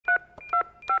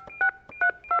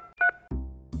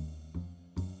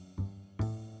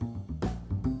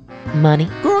Money.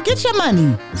 Girl, get your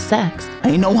money. Sex.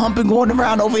 Ain't no humping going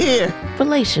around over here.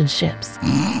 Relationships.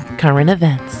 Current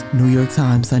events. New York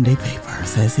Times Sunday paper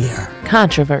says here.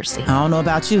 Controversy. I don't know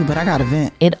about you, but I got a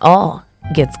vent. It all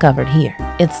gets covered here.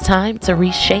 It's time to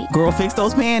reshape, Girl, fix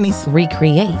those panties.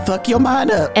 recreate, Fuck your mind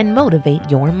up. and motivate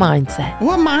your mindset.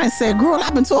 What mindset? Girl,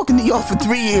 I've been talking to y'all for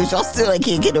 3 years. Y'all still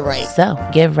can't get it right. So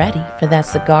get ready for that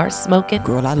cigar smoking,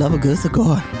 Girl, I love a good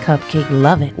cigar. cupcake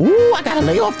loving, Ooh, I gotta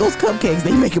lay off those cupcakes.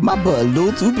 They making my butt a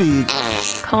little too big.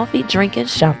 coffee drinking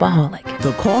shopaholic.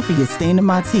 The coffee is staining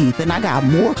my teeth, and I got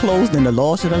more clothes than the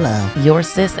law should allow. Your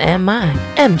sis and mine,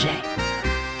 MJ.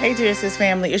 Hey, dear sis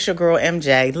family, it's your girl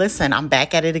MJ. Listen, I'm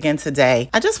back at it again today.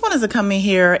 I just wanted to come in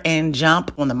here and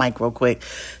jump on the mic real quick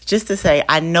just to say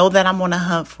I know that I'm on a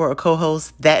hunt for a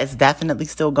co-host. That is definitely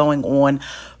still going on.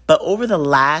 But over the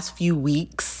last few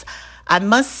weeks, I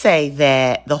must say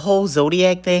that the whole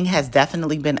Zodiac thing has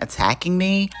definitely been attacking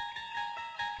me.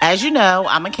 As you know,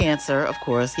 I'm a Cancer, of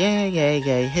course.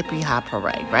 Yay, hippie hop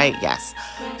hooray, right? Yes.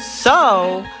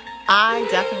 So I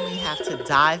definitely have to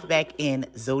dive back in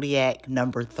Zodiac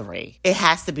number 3. It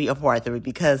has to be a part 3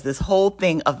 because this whole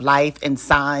thing of life and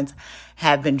signs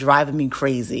have been driving me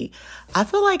crazy. I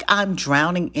feel like I'm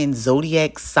drowning in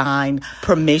Zodiac sign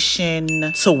permission,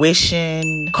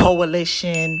 tuition,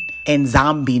 coalition, and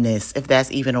zombiness, if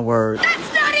that's even a word.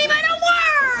 That's not even a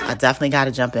word! I definitely got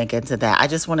to jump back into that. I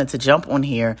just wanted to jump on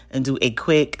here and do a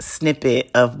quick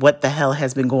snippet of what the hell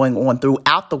has been going on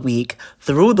throughout the week,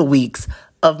 through the weeks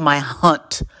of my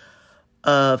hunt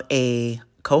of a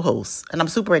co-host. And I'm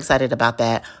super excited about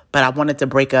that. But I wanted to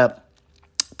break up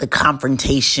the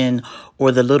confrontation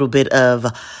or the little bit of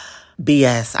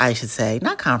BS, I should say.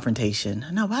 Not confrontation.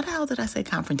 No, why the hell did I say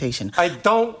confrontation? I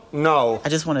don't know. I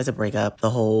just wanted to break up the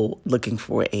whole looking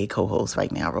for a co-host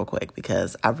right now real quick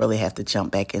because I really have to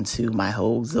jump back into my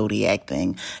whole Zodiac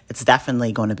thing. It's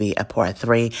definitely going to be a part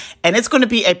 3. And it's going to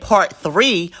be a part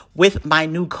 3 with my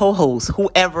new co-host,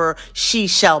 whoever she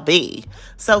shall be.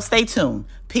 So stay tuned.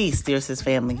 Peace, dear sis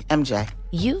family. MJ.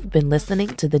 You've been listening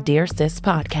to the Dear Sis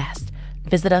podcast.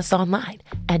 Visit us online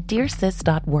at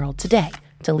dearsis.world today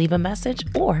to leave a message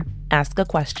or ask a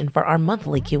question for our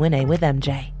monthly Q&A with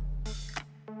MJ.